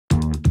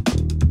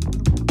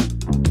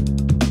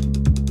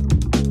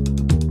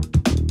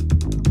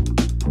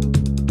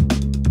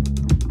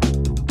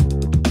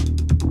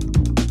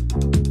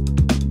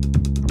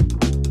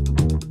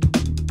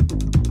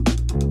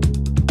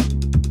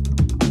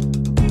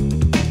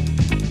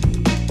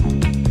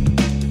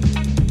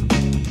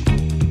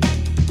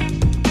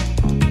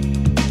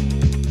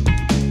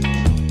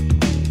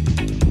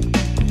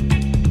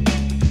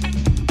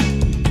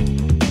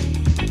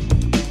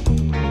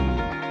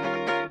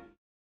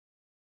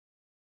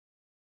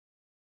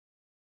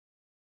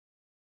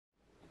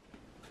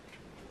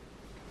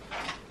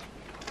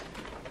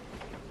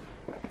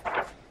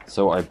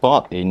So I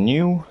bought a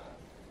new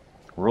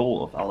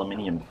roll of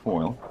aluminium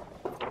foil.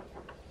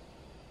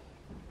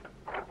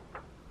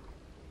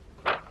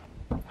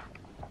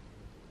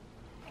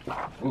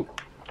 Ooh.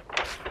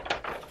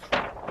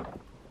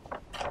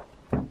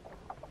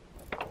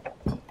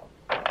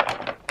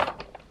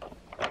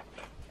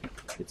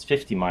 It's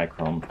 50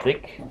 micron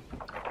thick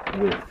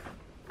with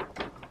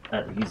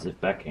adhesive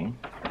backing.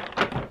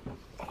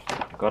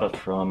 Got it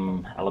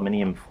from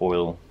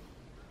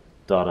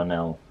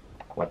aluminiumfoil.nl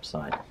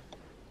website.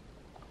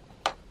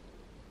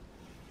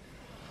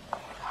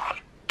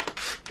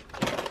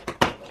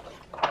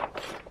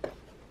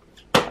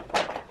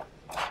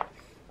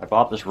 I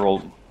bought this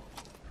roll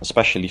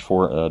especially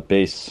for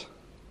base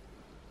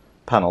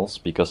panels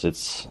because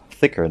it's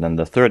thicker than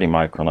the 30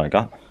 micron I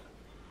got.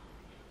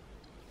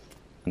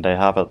 And they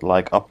have it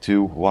like up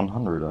to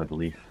 100, I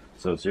believe.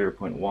 So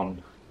 0.1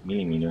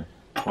 millimeter,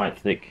 quite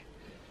thick.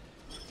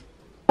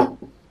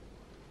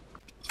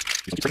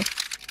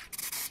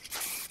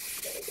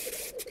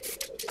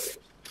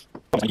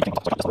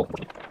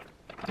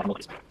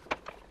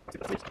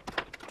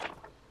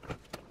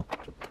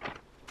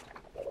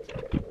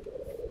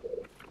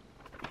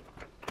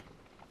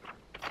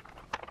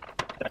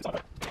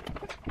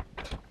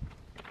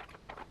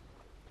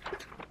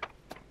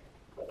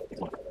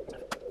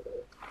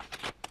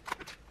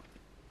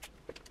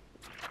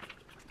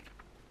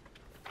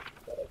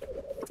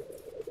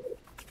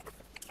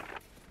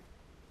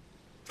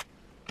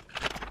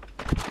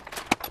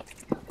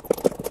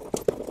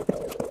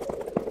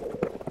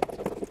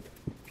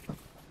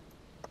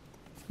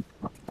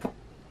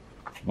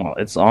 Well,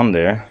 it's on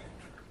there.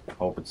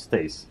 Hope it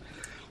stays.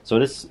 So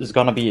this is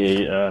gonna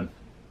be a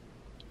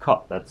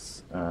cut.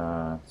 That's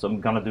so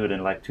I'm gonna do it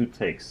in like 2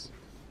 takes.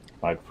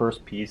 Like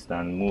first piece,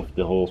 then move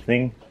the whole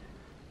thing,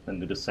 then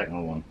do the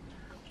second one.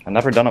 I've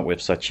never done it with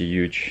such a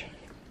huge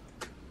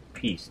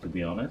piece, to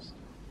be honest.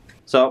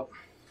 So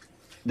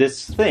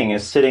this thing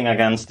is sitting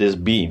against this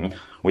beam,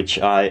 which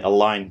I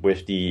aligned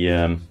with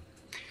the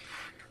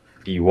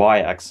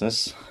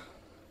y-axis.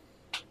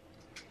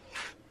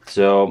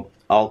 So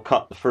I'll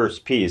cut the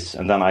first piece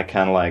and then I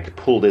can like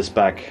pull this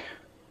back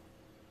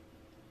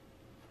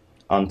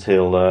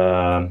until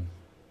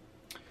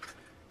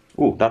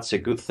ooh, that's a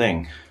good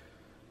thing,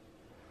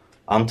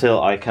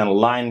 until I can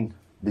align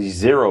the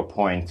 0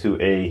 point to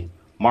a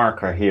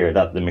marker here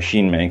that the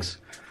machine makes.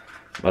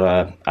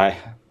 But I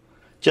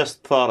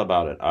just thought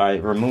about it. I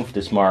removed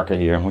this marker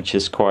here, which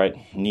is quite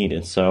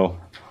needed, so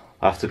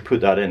I have to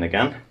put that in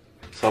again.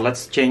 So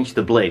let's change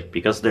the blade,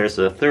 because there's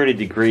a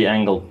 30-degree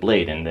angled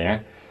blade in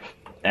there.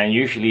 And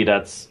usually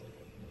that's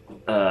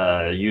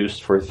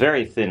used for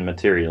very thin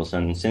materials,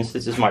 and since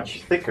this is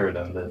much thicker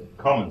than the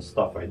common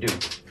stuff I do,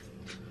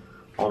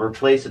 I'll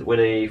replace it with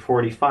a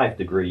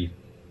 45-degree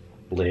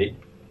blade.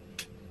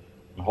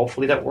 And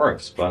hopefully that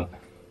works, but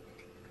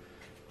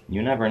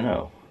you never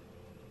know.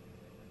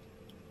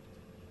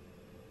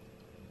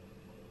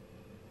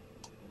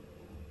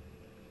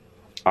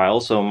 I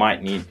also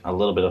might need a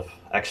little bit of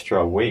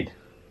extra weight.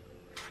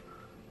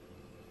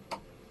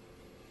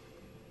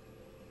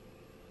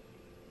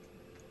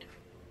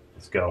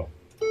 Let's go.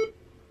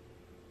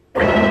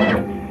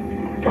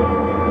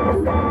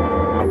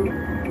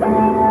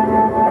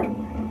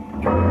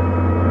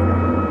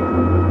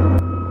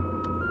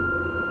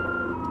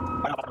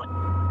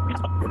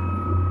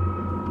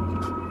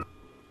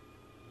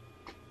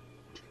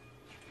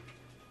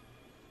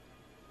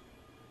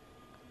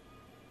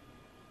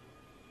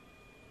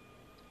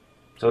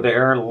 So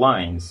there are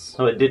lines,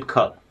 so it did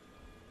cut,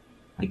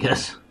 I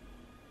guess.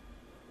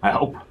 I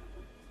hope.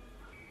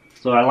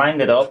 So I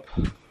lined it up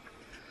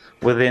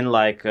within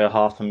like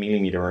half a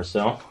millimeter or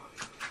so.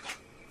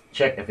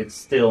 Check if it's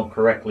still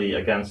correctly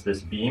against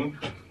this beam.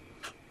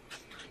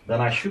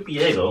 Then I should be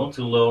able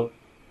to load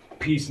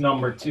piece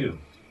number 2.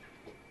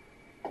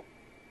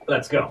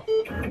 Let's go.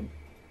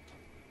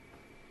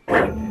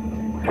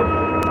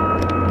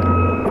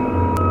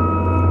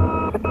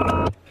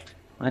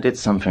 I did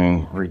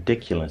something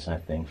ridiculous, I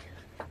think.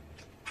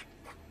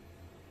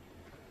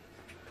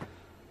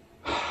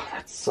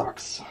 That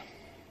sucks.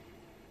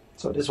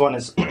 So this one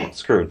is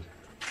screwed.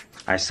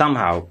 I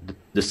somehow,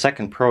 the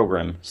second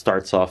program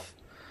starts off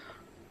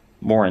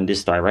more in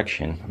this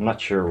direction. I'm not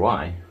sure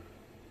why.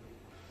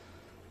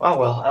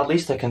 Well, at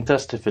least I can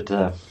test if it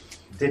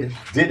did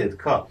it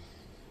cut.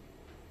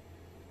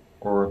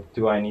 Or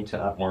do I need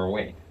to add more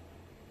weight?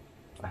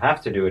 I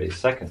have to do it a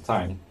second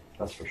time,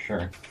 that's for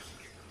sure.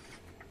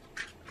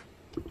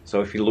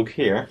 So if you look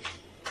here,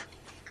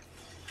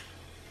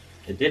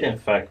 it did in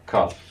fact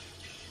cut.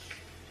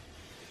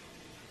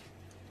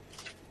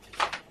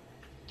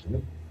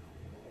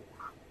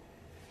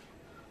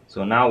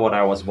 So now what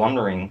I was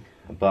wondering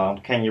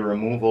about, can you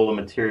remove all the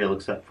material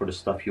except for the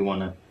stuff you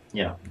want to...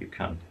 Yeah, you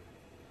can.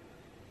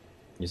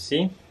 You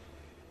see?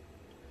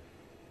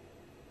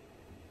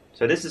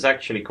 So this is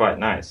actually quite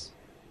nice.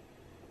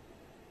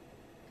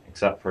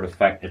 Except for the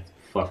fact it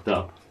fucked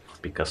up,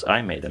 because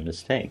I made a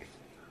mistake.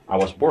 I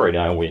was worried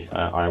I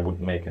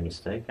would make a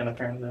mistake, and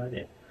apparently I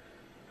did.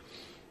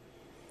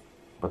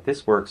 But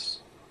this works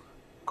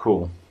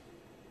Cool.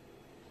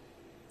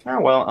 Ah,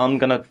 well, I'm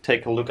gonna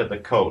take a look at the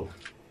code.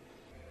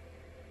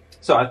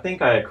 So I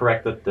think I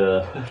corrected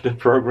the, the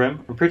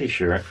program. I'm pretty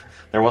sure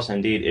there was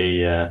indeed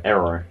a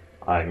error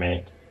I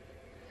made.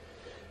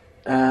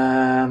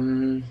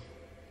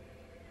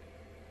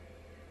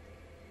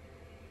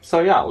 So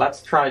yeah,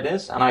 let's try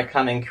this, and I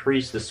can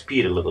increase the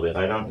speed a little bit.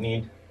 I don't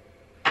need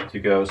to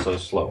go so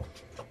slow,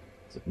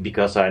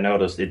 because I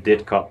noticed it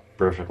did cut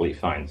perfectly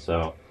fine.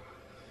 So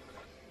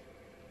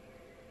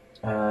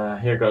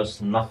here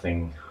goes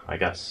nothing, I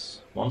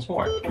guess, once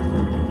more.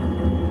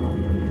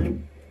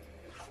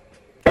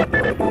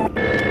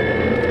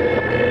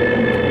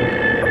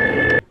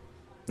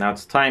 Now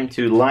it's time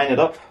to line it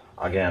up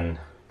again.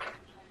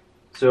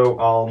 So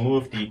I'll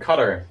move the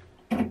cutter.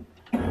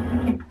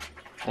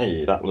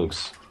 Hey, that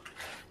looks...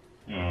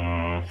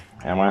 I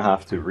might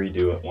have to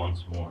redo it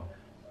once more.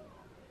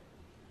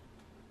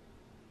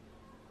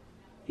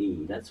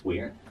 Hey, that's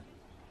weird.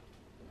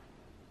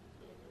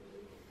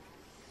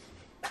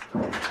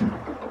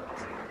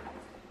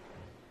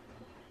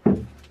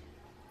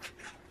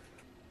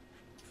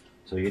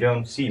 So you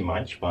don't see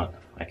much, but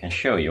I can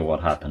show you what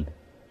happened.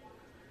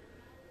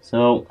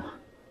 So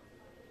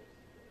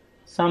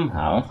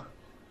somehow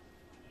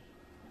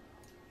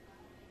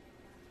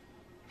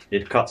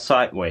it cut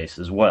sideways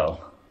as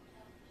well.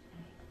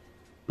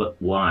 But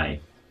why?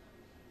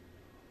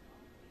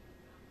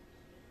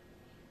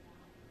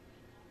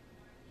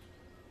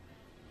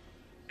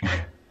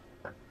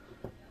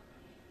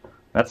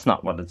 That's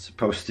not what it's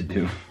supposed to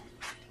do.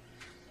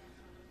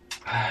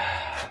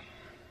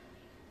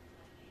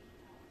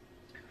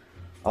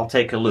 I'll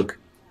take a look.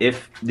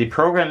 If the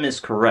program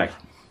is correct,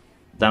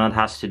 then it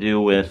has to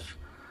do with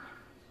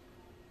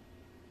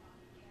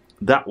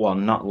that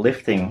one not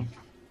lifting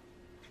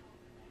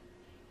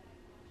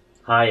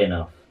high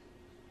enough.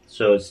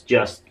 So it's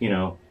just, you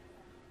know,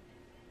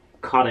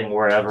 cutting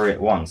wherever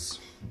it wants.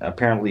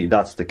 Apparently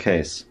that's the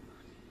case.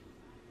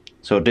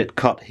 So it did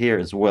cut here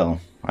as well,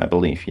 I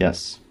believe,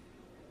 yes.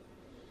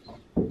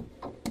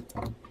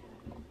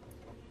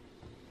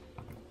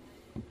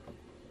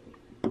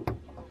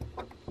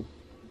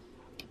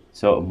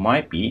 So it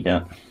might be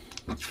that,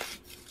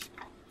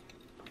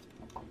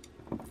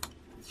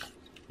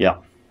 yeah.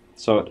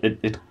 So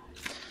it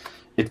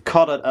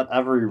cut it at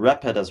every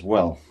rapid as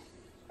well.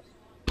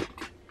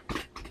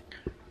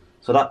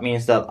 So that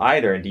means that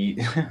either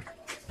the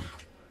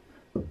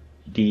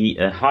the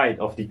height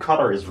of the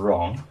cutter is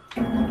wrong,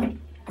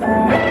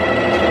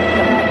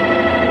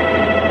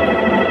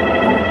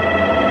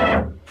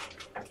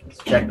 let's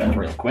check that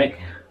real quick.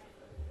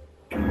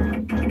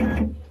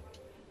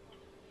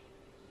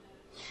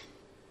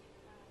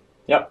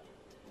 Yep.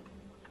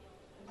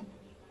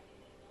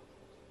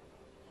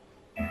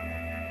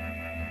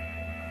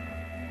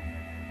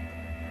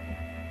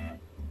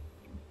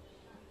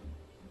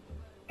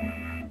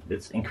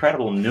 It's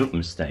incredible noob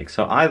mistake.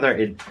 So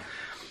either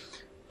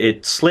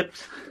it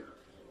slipped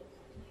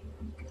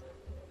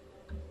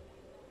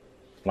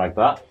like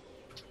that,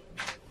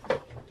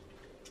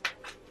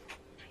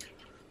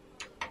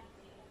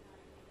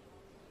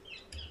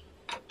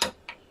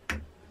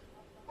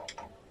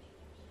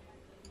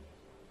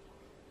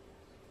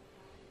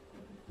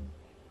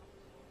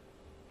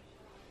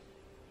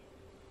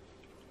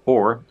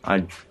 or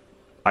I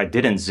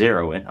didn't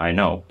zero it, I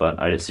know, but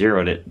I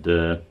zeroed it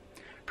the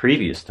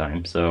previous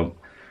time, so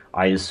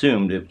I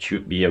assumed it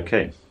should be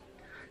okay.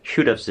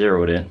 Should have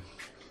zeroed it.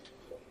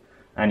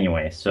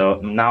 Anyway, so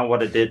now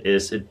what it did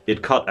is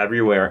it cut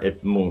everywhere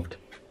it moved.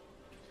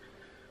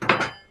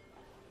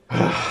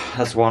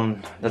 That's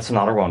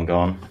another one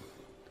gone.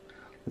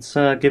 Let's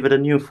give it a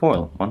new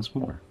foil once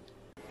more.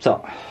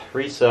 So,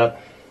 reset,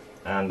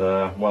 and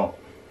well,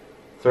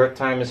 third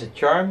time is a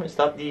charm, is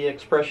that the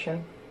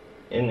expression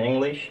in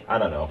English? I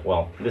don't know.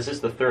 Well, this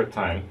is the third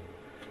time.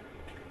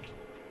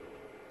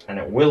 And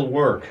it will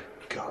work.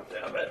 God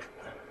damn it.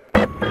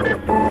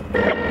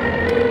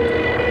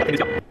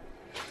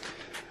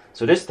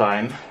 So this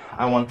time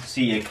I want to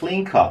see a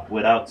clean cut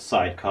without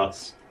side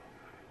cuts.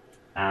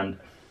 And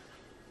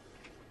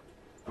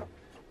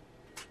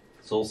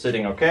it's all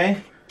sitting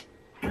okay.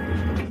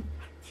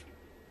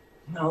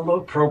 Now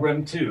load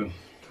program 2.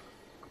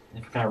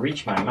 If I can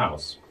reach my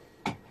mouse.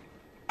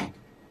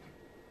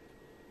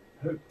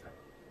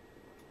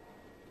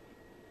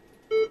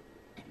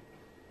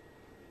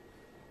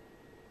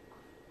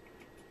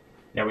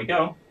 There we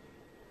go.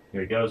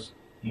 Here it goes.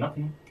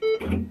 Nothing.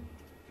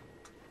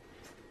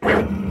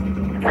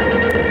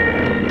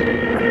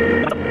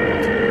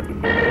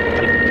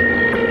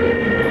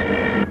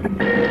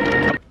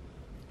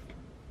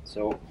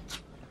 So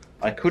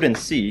I couldn't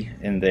see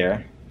in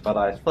there, but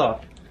I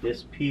thought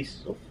this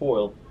piece of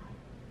foil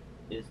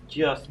is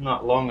just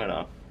not long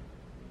enough.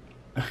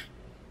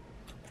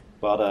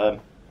 But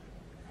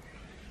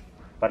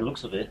by the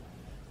looks of it,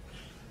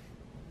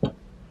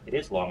 it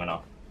is long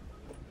enough.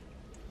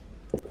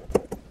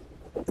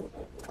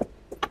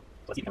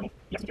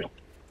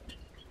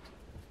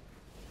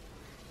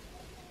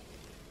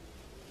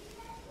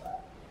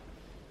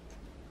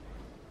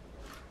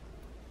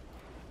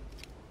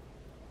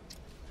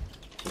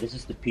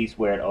 this is the piece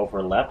where it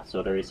overlapped,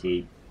 so there is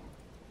a...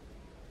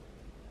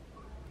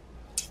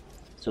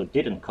 So it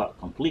didn't cut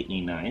completely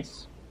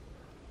nice.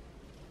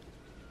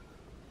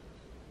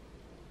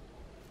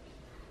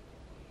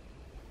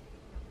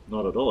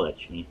 Not at all,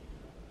 actually.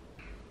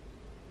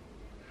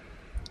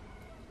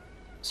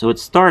 So it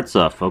starts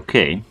off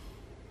okay.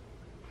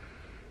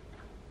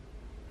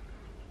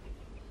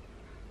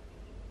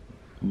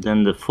 And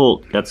then the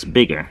fold gets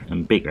bigger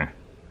and bigger.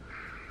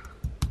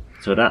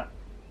 So that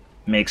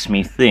makes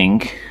me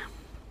think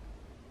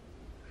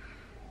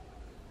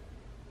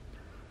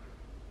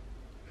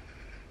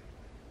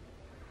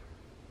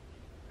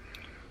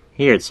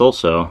here it's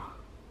also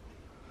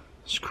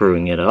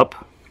screwing it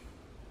up.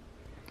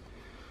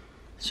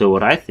 So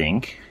what I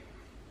think,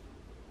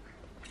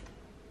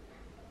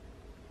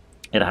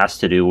 it has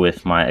to do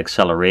with my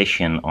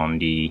acceleration on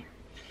the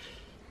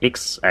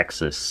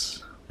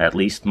x-axis, at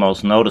least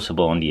most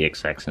noticeable on the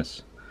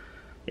x-axis.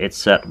 It's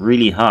set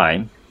really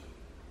high,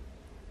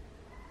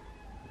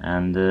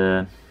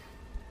 and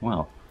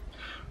well,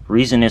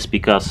 reason is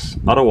because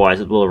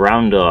otherwise it will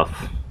round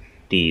off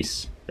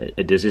these.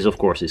 This is of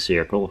course a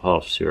circle,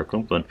 half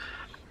circle, but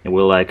it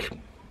will like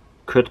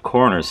cut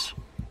corners.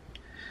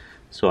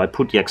 So I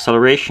put the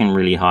acceleration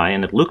really high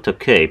and it looked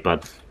okay,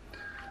 but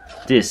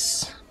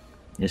this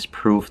is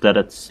proof that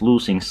it's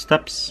losing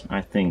steps,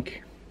 I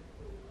think.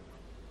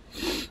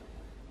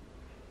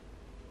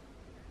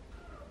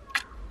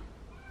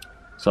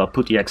 So I'll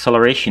put the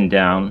acceleration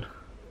down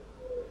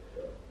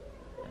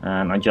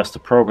and adjust the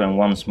program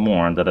once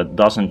more that it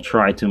doesn't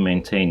try to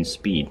maintain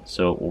speed,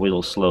 so it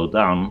will slow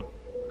down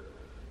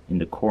in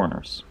the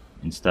corners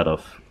instead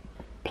of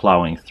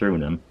plowing through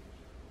them.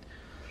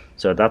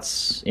 So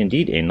that's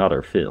indeed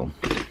another fill.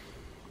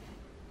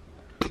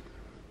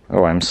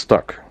 Oh, I'm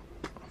stuck.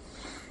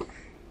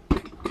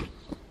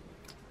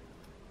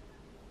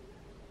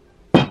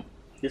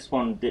 This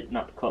one did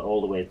not cut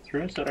all the way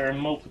through, so there are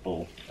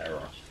multiple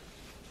errors.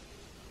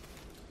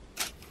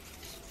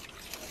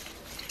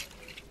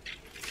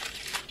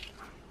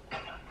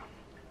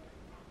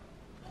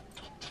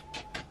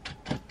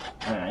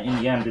 In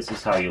the end, this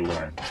is how you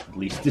learn. At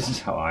least this is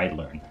how I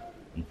learn,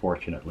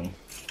 unfortunately.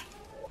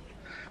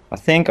 I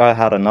think I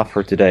had enough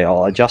for today.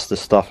 I'll adjust the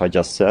stuff I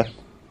just said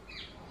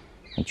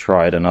and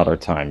try it another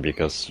time,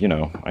 because, you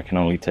know, I can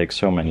only take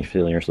so many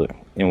failures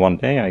in one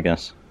day, I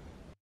guess.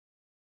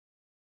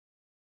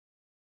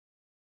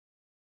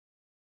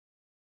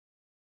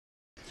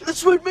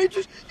 That's right, Major,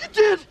 you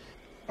did!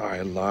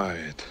 I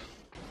lied.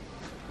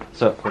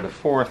 So, for the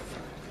fourth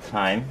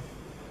time,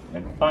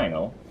 and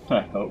final,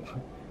 I hope,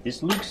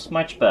 this looks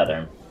much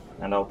better,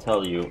 and I'll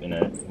tell you in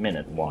a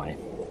minute why.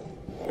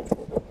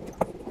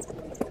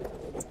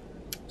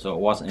 So it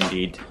was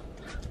indeed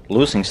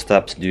losing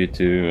steps due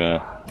to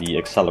the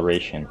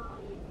acceleration.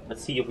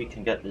 Let's see if we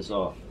can get this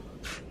off.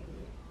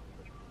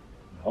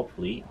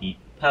 Hopefully the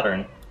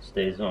pattern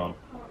stays on.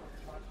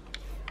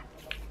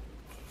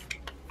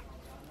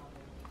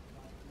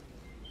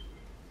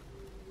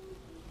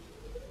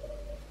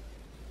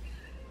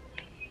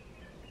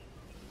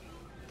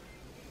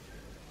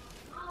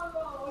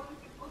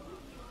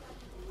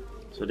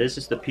 So this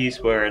is the piece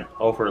where it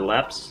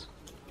overlaps.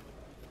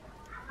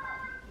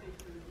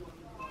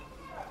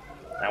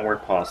 And we're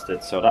past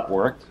it, so that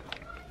worked.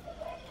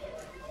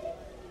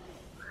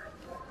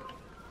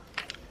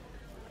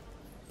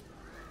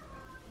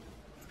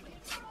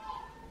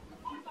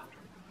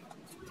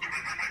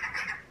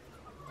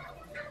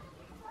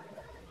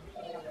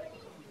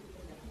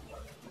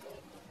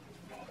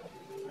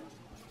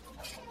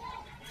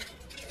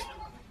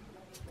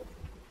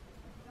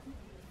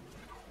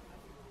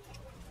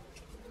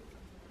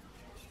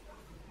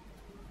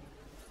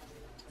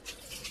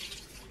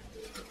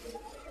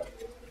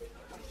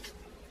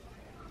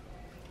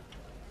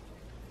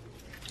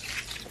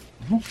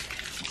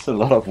 It's a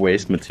lot of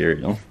waste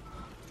material.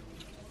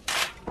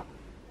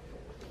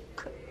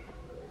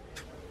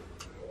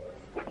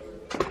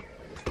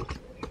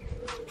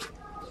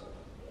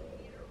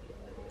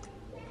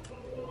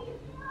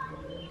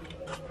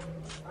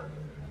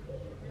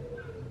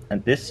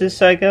 And this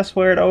is, I guess,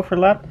 where it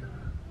overlapped?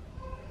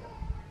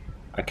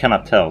 I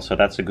cannot tell, so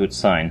that's a good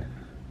sign.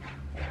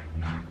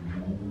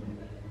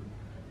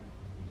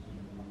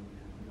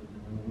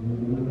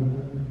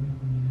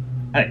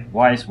 Hey,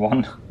 why is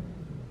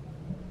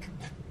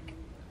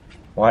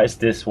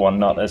this one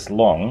not as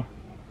long?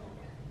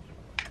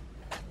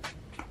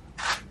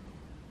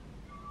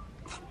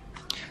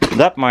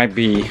 That might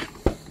be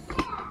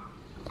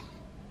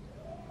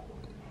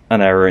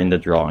an error in the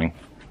drawing.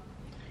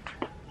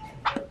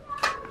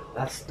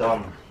 That's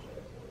done.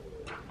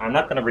 I'm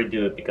not gonna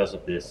redo it because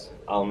of this.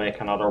 I'll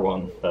make another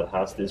one that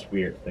has this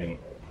weird thing.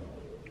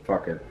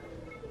 Fuck it.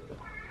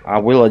 I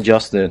will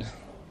adjust it.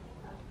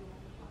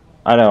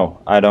 I know,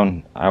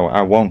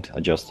 I won't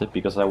adjust it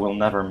because I will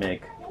never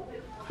make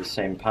the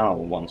same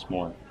panel once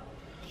more.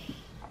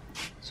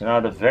 So now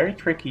the very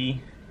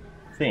tricky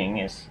thing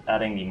is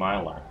adding the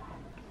mylar.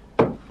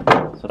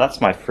 So that's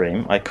my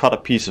frame. I cut a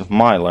piece of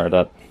mylar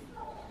that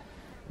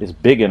is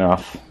big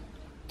enough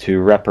to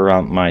wrap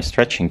around my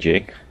stretching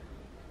jig.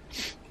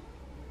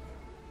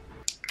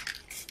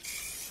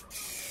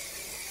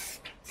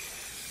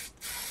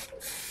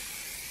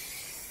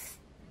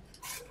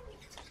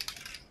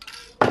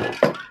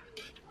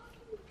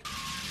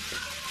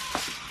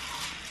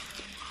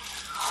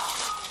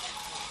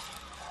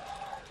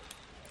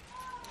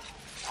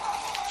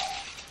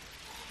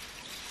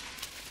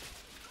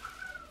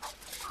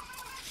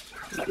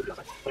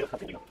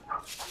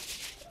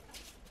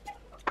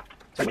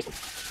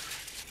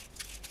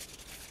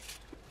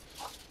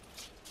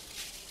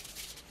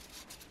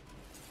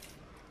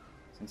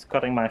 Since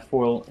cutting my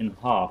foil in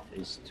half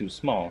is too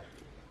small,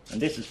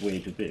 and this is way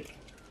too big.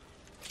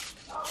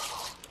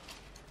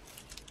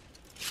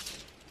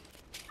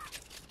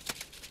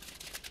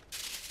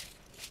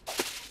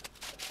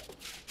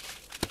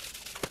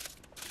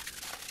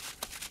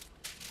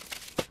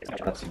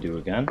 I have to do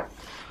again.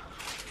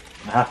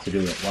 I have to do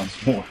it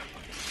once more.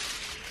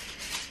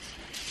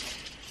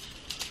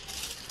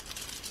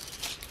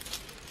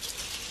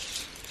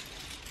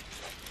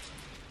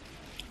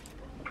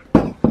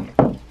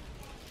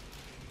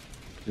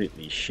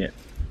 Completely shit.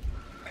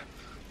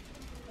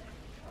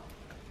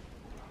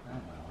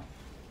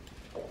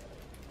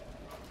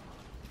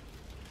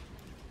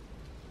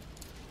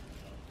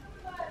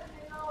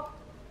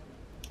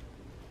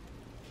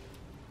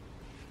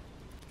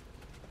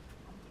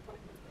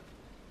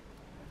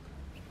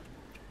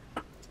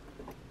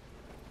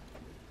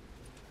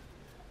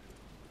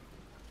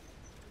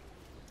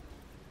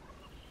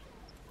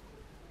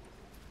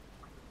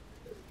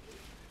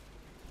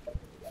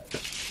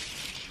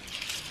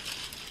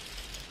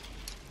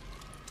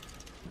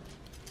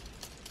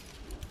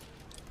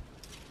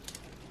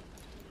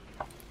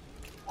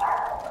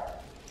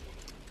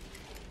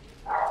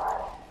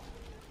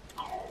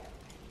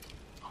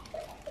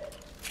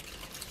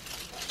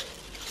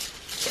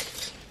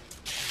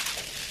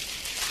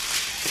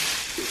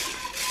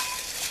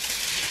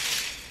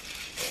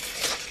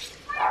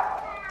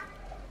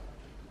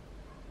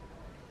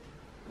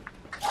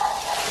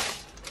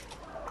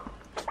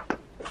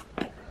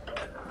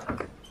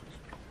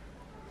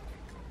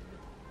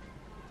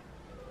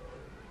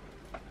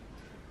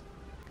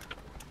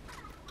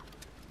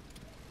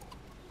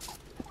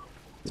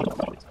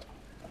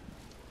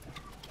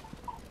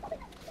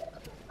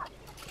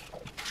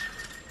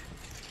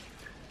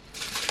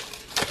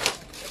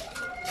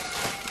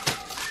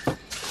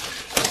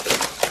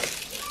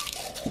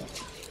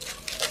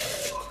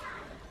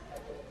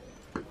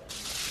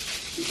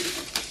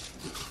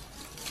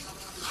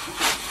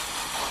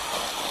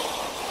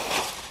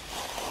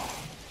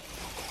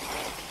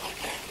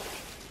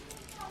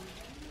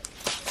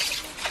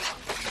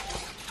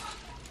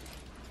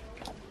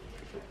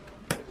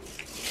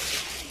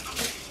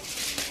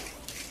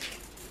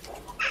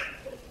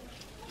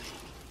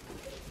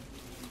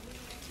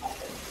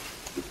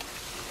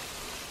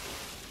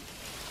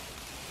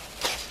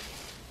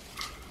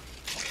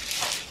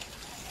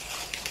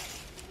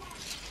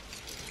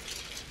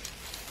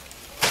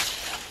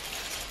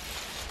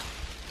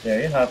 There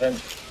you have it.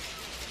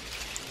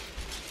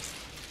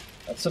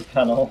 That's a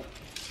panel.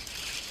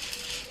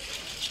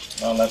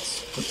 Now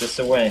let's put this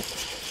away.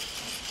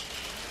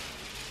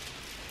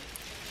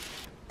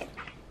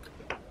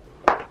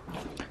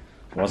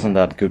 Wasn't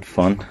that good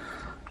fun?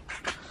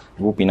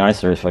 It would be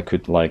nicer if I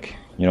could, like,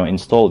 you know,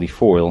 install the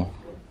foil,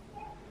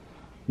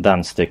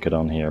 then stick it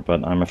on here,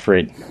 but I'm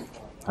afraid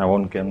I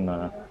won't get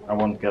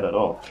it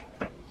off.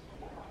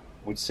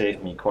 Would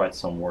save me quite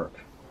some work.